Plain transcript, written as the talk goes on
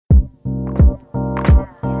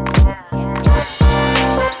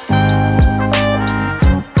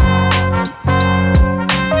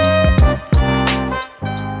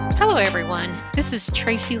This is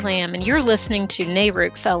Tracy Lamb, and you're listening to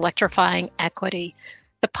NARUC's Electrifying Equity,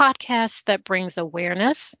 the podcast that brings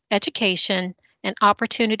awareness, education, and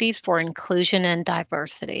opportunities for inclusion and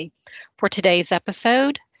diversity. For today's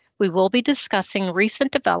episode, we will be discussing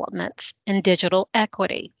recent developments in digital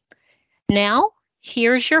equity. Now,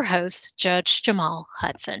 here's your host, Judge Jehmal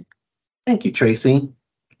Hudson. Thank you, Tracy.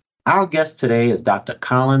 Our guest today is Dr.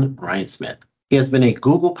 Colin Rhinesmith. He has been a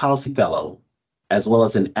Google Policy Fellow, as well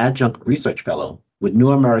as an Adjunct Research Fellow with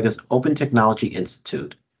New America's Open Technology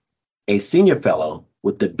Institute, a Senior Fellow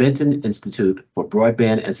with the Benton Institute for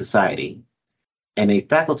Broadband and Society, and a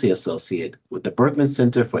Faculty Associate with the Berkman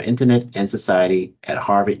Center for Internet and Society at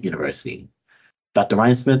Harvard University. Dr.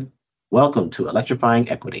 Rhinesmith, welcome to Electrifying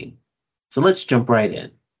Equity. So let's jump right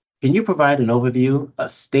in. Can you provide an overview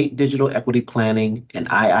of state digital equity planning and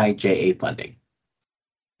IIJA funding?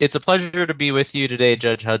 It's a pleasure to be with you today,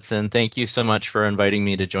 Judge Hudson. Thank you so much for inviting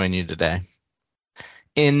me to join you today.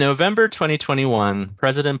 In November 2021,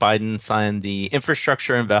 President Biden signed the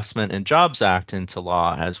Infrastructure Investment and Jobs Act into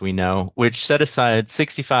law, as we know, which set aside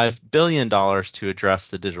 $65 billion to address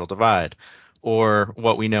the digital divide, or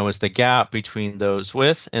what we know as the gap between those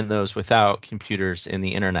with and those without computers in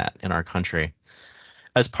the internet in our country.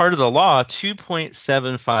 As part of the law,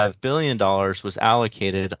 $2.75 billion was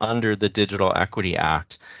allocated under the Digital Equity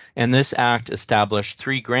Act, and this act established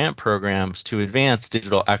 3 grant programs to advance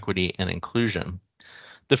digital equity and inclusion.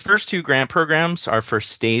 The first 2 grant programs are for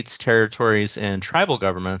states, territories, and tribal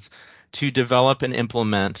governments to develop and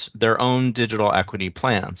implement their own digital equity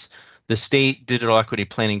plans. The state digital equity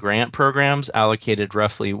planning grant programs allocated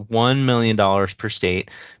roughly $1 million per state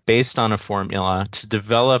based on a formula to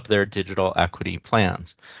develop their digital equity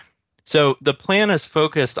plans. So the plan is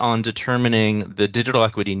focused on determining the digital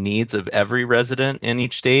equity needs of every resident in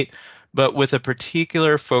each state, but with a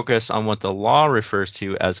particular focus on what the law refers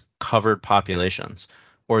to as covered populations,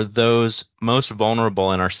 or those most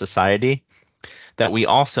vulnerable in our society that we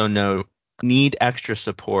also know need extra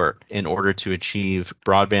support in order to achieve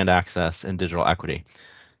broadband access and digital equity.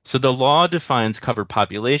 So the law defines covered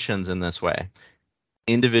populations in this way.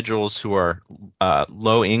 Individuals who are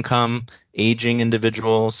low income, aging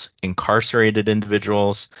individuals, incarcerated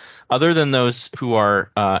individuals, other than those who are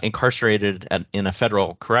incarcerated in a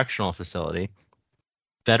federal correctional facility,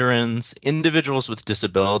 veterans, individuals with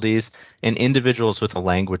disabilities, and individuals with a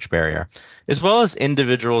language barrier, as well as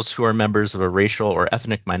individuals who are members of a racial or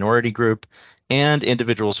ethnic minority group, and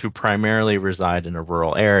individuals who primarily reside in a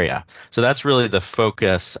rural area. So that's really the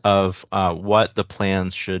focus of what the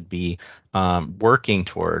plans should be working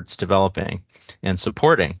towards developing and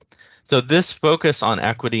supporting. So this focus on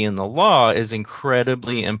equity in the law is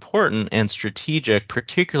incredibly important and strategic,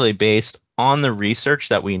 particularly based on the research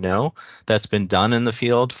that we know that's been done in the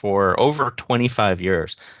field for over 25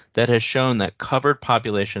 years that has shown that covered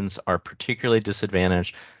populations are particularly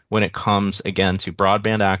disadvantaged when it comes, again, to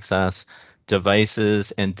broadband access,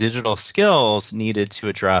 devices, and digital skills needed to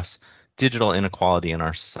address digital inequality in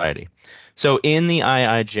our society. So in the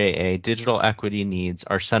IIJA, digital equity needs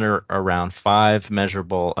are centered around 5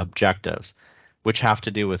 measurable objectives, which have to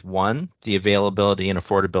do with 1, the availability and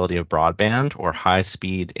affordability of broadband or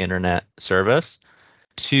high-speed internet service,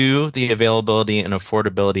 2, the availability and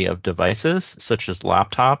affordability of devices such as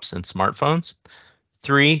laptops and smartphones,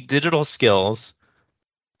 3, digital skills,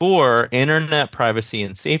 4, internet privacy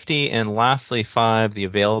and safety, and lastly, 5, the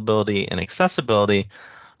availability and accessibility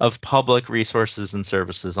of public resources and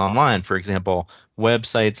services online. For example,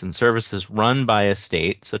 websites and services run by a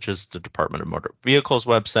state, such as the Department of Motor Vehicles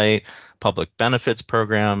website, public benefits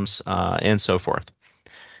programs, and so forth.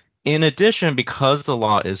 In addition, because the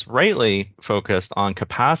law is rightly focused on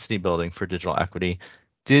capacity building for digital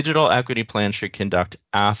equity plans should conduct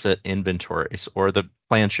asset inventories, or the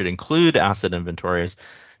plan should include asset inventories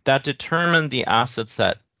that determine the assets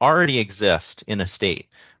that already exist in a state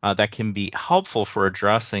that can be helpful for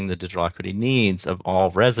addressing the digital equity needs of all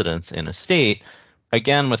residents in a state,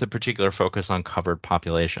 again, with a particular focus on covered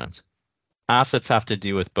populations. Assets have to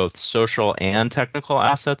do with both social and technical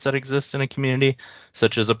assets that exist in a community,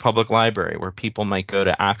 such as a public library where people might go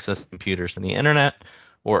to access computers and the internet,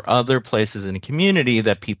 or other places in a community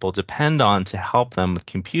that people depend on to help them with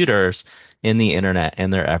computers in the internet in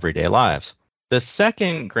their everyday lives. The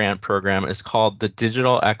second grant program is called the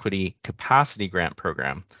Digital Equity Capacity Grant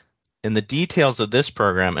Program. And the details of this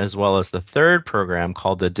program, as well as the third program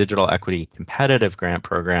called the Digital Equity Competitive Grant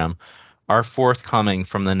Program, are forthcoming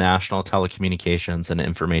from the National Telecommunications and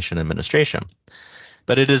Information Administration.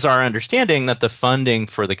 But it is our understanding that the funding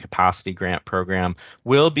for the capacity grant program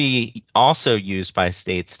will be also used by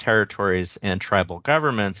states, territories, and tribal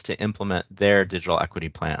governments to implement their digital equity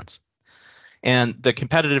plans. And the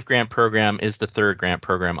competitive grant program is the third grant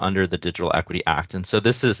program under the Digital Equity Act. And so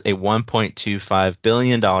this is a $1.25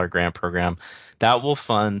 billion grant program that will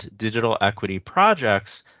fund digital equity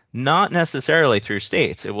projects, not necessarily through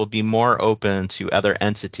states. It will be more open to other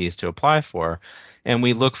entities to apply for. And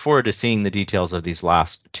we look forward to seeing the details of these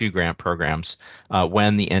last two grant programs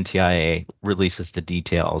when the NTIA releases the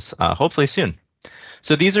details, hopefully soon.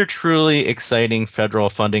 So these are truly exciting federal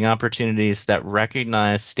funding opportunities that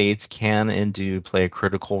recognize states can and do play a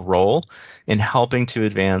critical role in helping to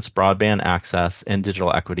advance broadband access and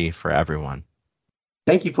digital equity for everyone.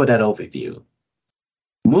 Thank you for that overview.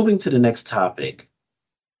 Moving to the next topic.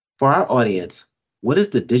 For our audience, what is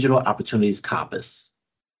the Digital Opportunities Compass?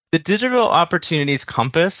 The Digital Opportunities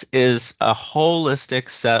Compass is a holistic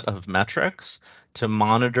set of metrics to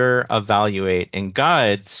monitor, evaluate, and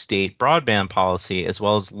guide state broadband policy as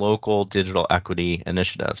well as local digital equity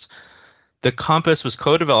initiatives. The Compass was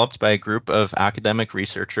co-developed by a group of academic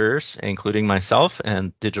researchers, including myself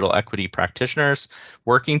and digital equity practitioners,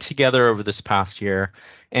 working together over this past year,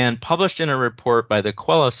 and published in a report by the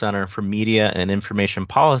Coelho Center for Media and Information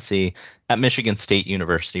Policy at Michigan State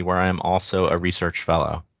University, where I am also a research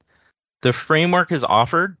fellow. The framework is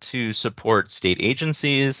offered to support state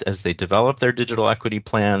agencies as they develop their digital equity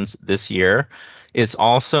plans this year. It's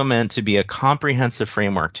also meant to be a comprehensive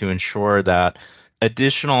framework to ensure that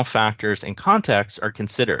additional factors and contexts are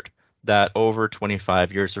considered that over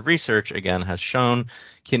 25 years of research, again, has shown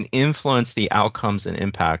can influence the outcomes and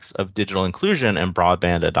impacts of digital inclusion and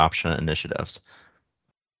broadband adoption initiatives.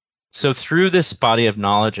 So through this body of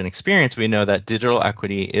knowledge and experience, we know that digital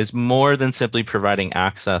equity is more than simply providing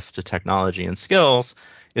access to technology and skills,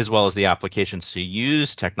 as well as the applications to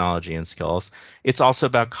use technology and skills. It's also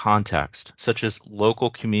about context, such as local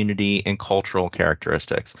community and cultural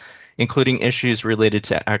characteristics, including issues related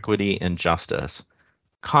to equity and justice.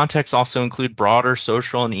 Contexts also include broader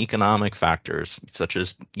social and economic factors, such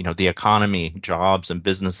as, the economy, jobs, and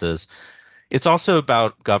businesses. It's also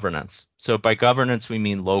about governance. So by governance, we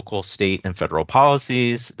mean local, state, and federal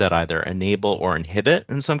policies that either enable or inhibit,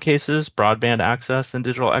 in some cases, broadband access and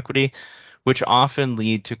digital equity, which often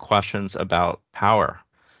lead to questions about power.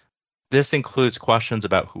 This includes questions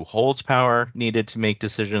about who holds power needed to make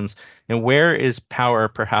decisions and where is power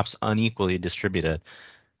perhaps unequally distributed.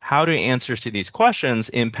 How do answers to these questions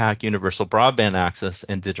impact universal broadband access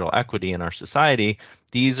and digital equity in our society?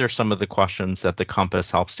 These are some of the questions that the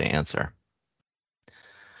Compass helps to answer.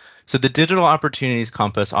 So the Digital Opportunities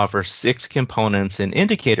Compass offers 6 components and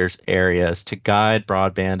indicators areas to guide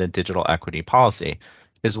broadband and digital equity policy,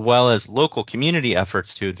 as well as local community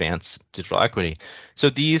efforts to advance digital equity. So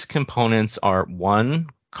these components are 1,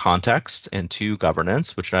 context, and 2,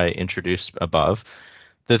 governance, which I introduced above.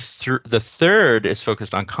 The third is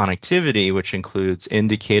focused on connectivity, which includes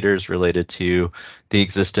indicators related to the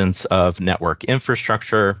existence of network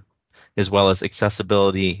infrastructure, as well as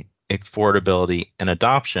accessibility, affordability, and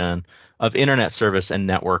adoption of internet service and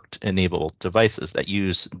network-enabled devices that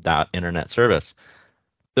use that internet service.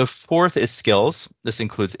 The fourth is skills. This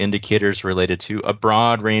includes indicators related to a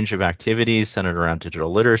broad range of activities centered around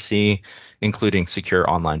digital literacy, including secure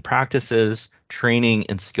online practices, training,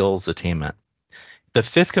 and skills attainment. The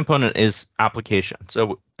fifth component is application.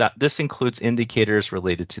 So this includes indicators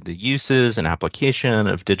related to the uses and application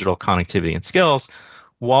of digital connectivity and skills,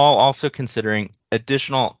 while also considering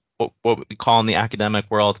additional what we call in the academic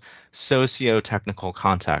world socio-technical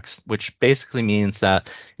context, which basically means that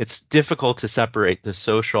it's difficult to separate the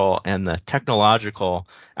social and the technological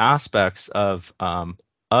aspects of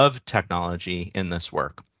technology in this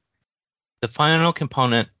work. The final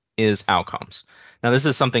component is outcomes. Now, this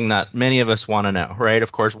is something that many of us want to know, right?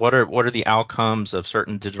 Of course, what are the outcomes of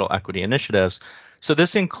certain digital equity initiatives? So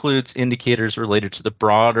this includes indicators related to the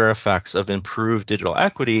broader effects of improved digital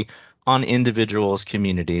equity on individuals,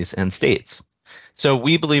 communities, and states. So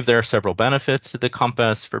we believe there are several benefits to the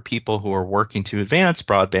Compass for people who are working to advance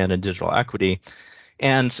broadband and digital equity.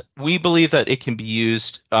 And we believe that it can be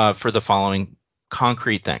used for the following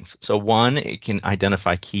concrete things. So 1, it can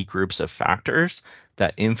identify key groups of factors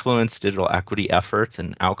that influence digital equity efforts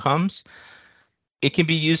and outcomes. It can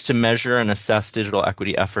be used to measure and assess digital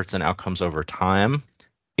equity efforts and outcomes over time.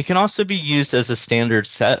 It can also be used as a standard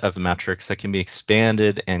set of metrics that can be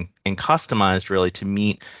expanded and customized really to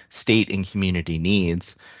meet state and community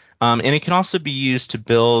needs. And it can also be used to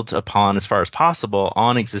build upon, as far as possible,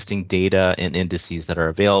 on existing data and indices that are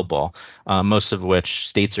available, most of which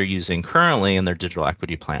states are using currently in their digital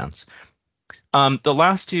equity plans. The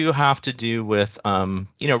last two have to do with,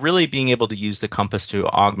 really being able to use the compass to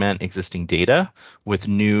augment existing data with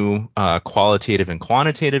new qualitative and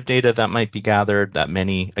quantitative data that might be gathered that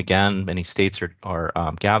many states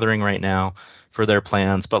are gathering right now for their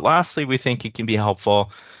plans. But lastly, we think it can be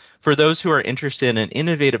helpful for those who are interested in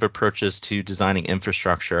innovative approaches to designing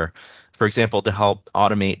infrastructure, for example, to help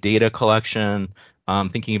automate data collection,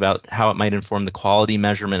 thinking about how it might inform the quality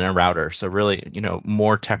measurement and router. So really,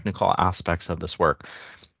 more technical aspects of this work.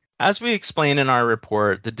 As we explain in our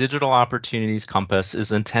report, the Digital Opportunities Compass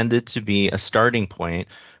is intended to be a starting point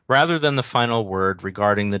rather than the final word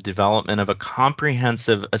regarding the development of a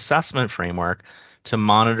comprehensive assessment framework to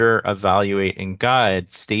monitor, evaluate, and guide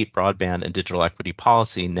state broadband and digital equity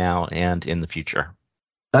policy now and in the future.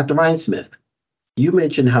 Dr. Rhinesmith, you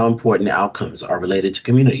mentioned how important outcomes are related to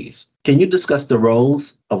communities. Can you discuss the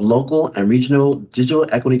roles of local and regional digital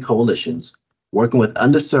equity coalitions working with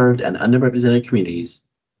underserved and underrepresented communities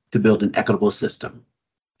to build an equitable system?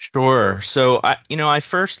 Sure. So, I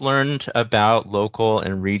first learned about local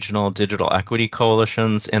and regional digital equity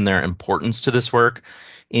coalitions and their importance to this work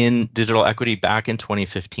in digital equity back in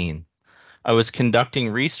 2015. I was conducting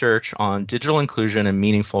research on digital inclusion and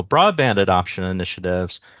meaningful broadband adoption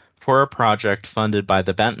initiatives for a project funded by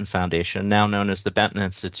the Benton Foundation, now known as the Benton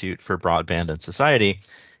Institute for Broadband and Society,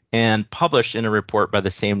 and published in a report by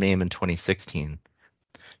the same name in 2016.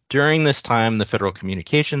 During this time, the Federal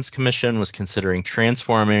Communications Commission was considering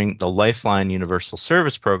transforming the Lifeline Universal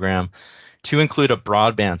Service Program to include a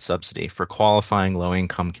broadband subsidy for qualifying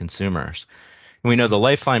low-income consumers. We know the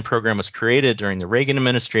Lifeline program was created during the Reagan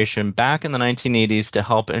administration back in the 1980s to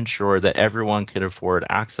help ensure that everyone could afford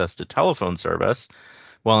access to telephone service.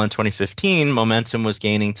 While in 2015, momentum was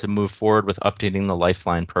gaining to move forward with updating the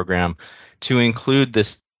Lifeline program to include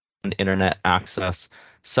this internet access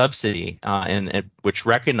subsidy, which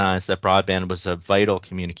recognized that broadband was a vital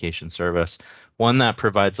communication service, one that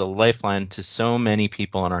provides a lifeline to so many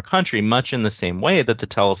people in our country, much in the same way that the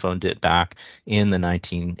telephone did back in the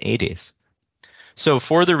 1980s. So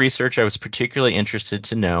for the research, I was particularly interested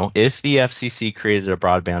to know if the FCC created a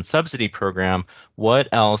broadband subsidy program, what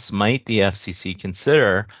else might the FCC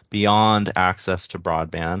consider beyond access to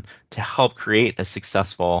broadband to help create a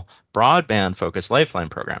successful broadband-focused Lifeline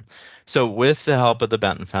program? So with the help of the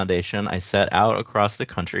Benton Foundation, I set out across the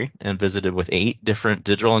country and visited with 8 different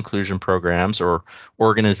digital inclusion programs or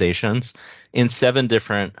organizations in 7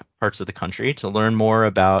 different parts of the country to learn more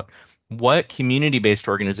about what community-based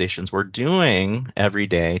organizations were doing every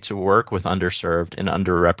day to work with underserved and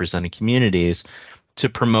underrepresented communities to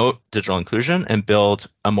promote digital inclusion and build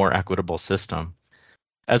a more equitable system.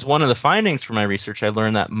 As one of the findings from my research, I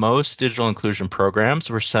learned that most digital inclusion programs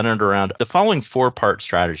were centered around the following 4-part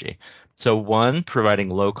strategy. So 1, providing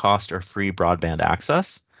low-cost or free broadband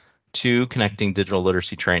access. 2, connecting digital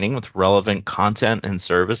literacy training with relevant content and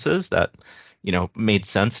services that, made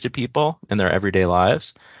sense to people in their everyday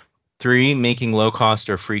lives. 3, making low-cost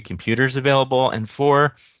or free computers available. And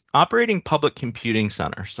 4, operating public computing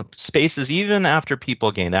centers, so spaces even after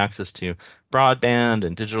people gained access to broadband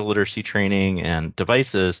and digital literacy training and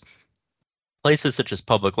devices, places such as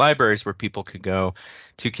public libraries where people could go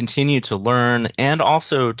to continue to learn and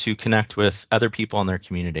also to connect with other people in their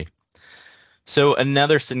community. So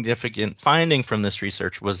another significant finding from this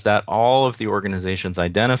research was that all of the organizations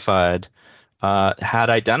had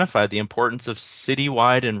identified the importance of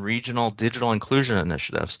citywide and regional digital inclusion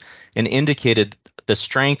initiatives and indicated the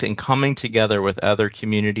strength in coming together with other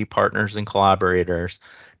community partners and collaborators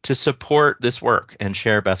to support this work and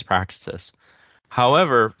share best practices.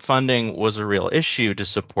 However, funding was a real issue to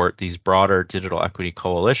support these broader digital equity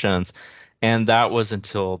coalitions, and that was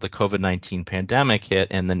until the COVID-19 pandemic hit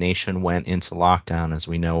and the nation went into lockdown, as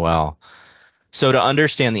we know well. So to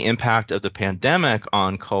understand the impact of the pandemic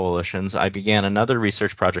on coalitions, I began another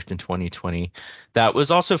research project in 2020 that was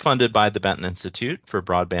also funded by the Benton Institute for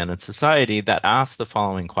Broadband and Society that asked the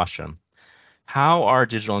following question: how are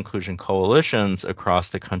digital inclusion coalitions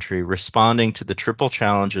across the country responding to the triple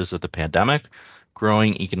challenges of the pandemic,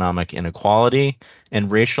 growing economic inequality,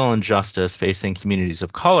 and racial injustice facing communities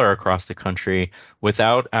of color across the country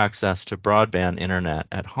without access to broadband internet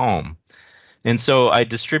at home? And so I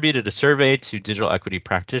distributed a survey to digital equity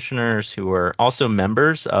practitioners who are also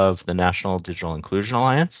members of the National Digital Inclusion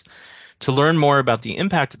Alliance to learn more about the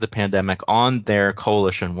impact of the pandemic on their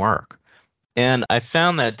coalition work. And I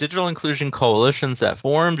found that digital inclusion coalitions that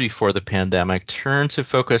formed before the pandemic turned to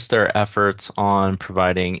focus their efforts on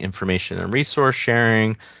providing information and resource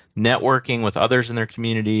sharing, networking with others in their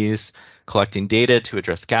communities, collecting data to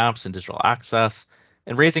address gaps in digital access,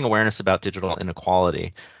 and raising awareness about digital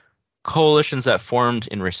inequality. coalitions that formed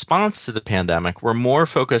in response to the pandemic were more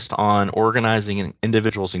focused on organizing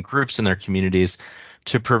individuals and groups in their communities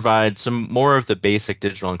to provide some more of the basic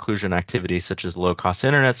digital inclusion activities, such as low-cost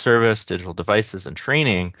internet service, digital devices, and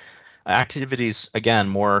training. Activities, again,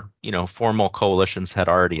 more formal coalitions had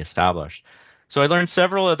already established. So I learned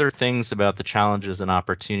several other things about the challenges and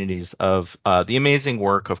opportunities of the amazing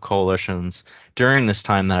work of coalitions during this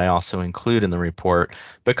time that I also include in the report.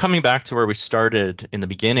 But coming back to where we started in the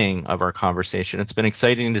beginning of our conversation, it's been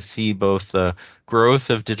exciting to see both the growth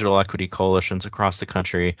of digital equity coalitions across the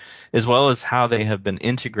country, as well as how they have been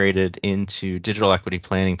integrated into digital equity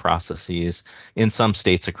planning processes in some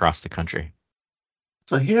states across the country.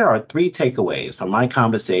 So here are 3 takeaways from my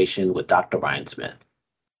conversation with Dr. Rhinesmith.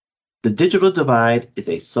 The digital divide is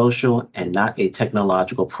a social and not a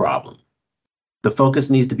technological problem. The focus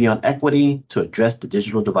needs to be on equity to address the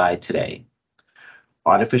digital divide today.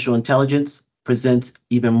 Artificial intelligence presents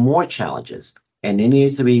even more challenges, and there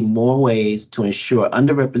needs to be more ways to ensure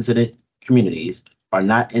underrepresented communities are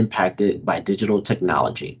not impacted by digital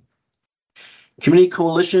technology. Community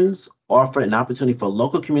coalitions offer an opportunity for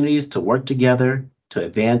local communities to work together to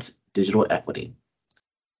advance digital equity.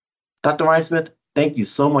 Dr. Rhinesmith, thank you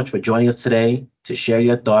so much for joining us today to share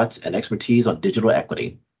your thoughts and expertise on digital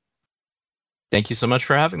equity. Thank you so much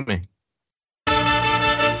for having me.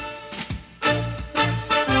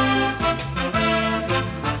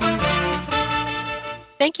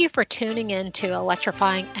 Thank you for tuning in to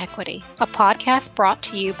Electrifying Equity, a podcast brought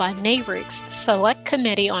to you by NARUC's Select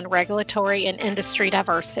Committee on Regulatory and Industry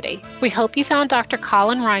Diversity. We hope you found Dr.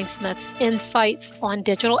 Colin Rhinesmith's insights on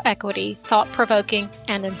digital equity thought-provoking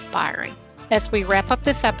and inspiring. As we wrap up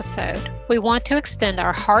this episode, we want to extend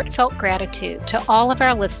our heartfelt gratitude to all of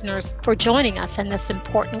our listeners for joining us in this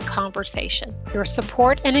important conversation. Your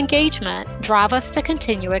support and engagement drive us to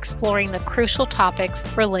continue exploring the crucial topics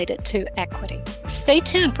related to equity. Stay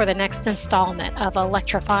tuned for the next installment of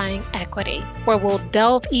Electrifying Equity, where we'll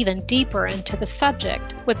delve even deeper into the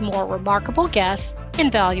subject with more remarkable guests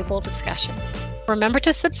and valuable discussions. Remember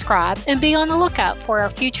to subscribe and be on the lookout for our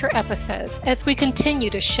future episodes as we continue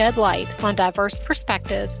to shed light on diverse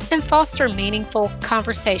perspectives and foster meaningful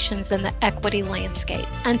conversations in the equity landscape.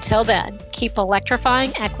 Until then, keep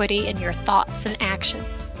electrifying equity in your thoughts and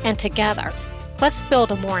actions. And together, let's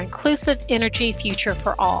build a more inclusive energy future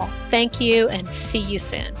for all. Thank you and see you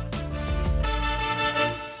soon.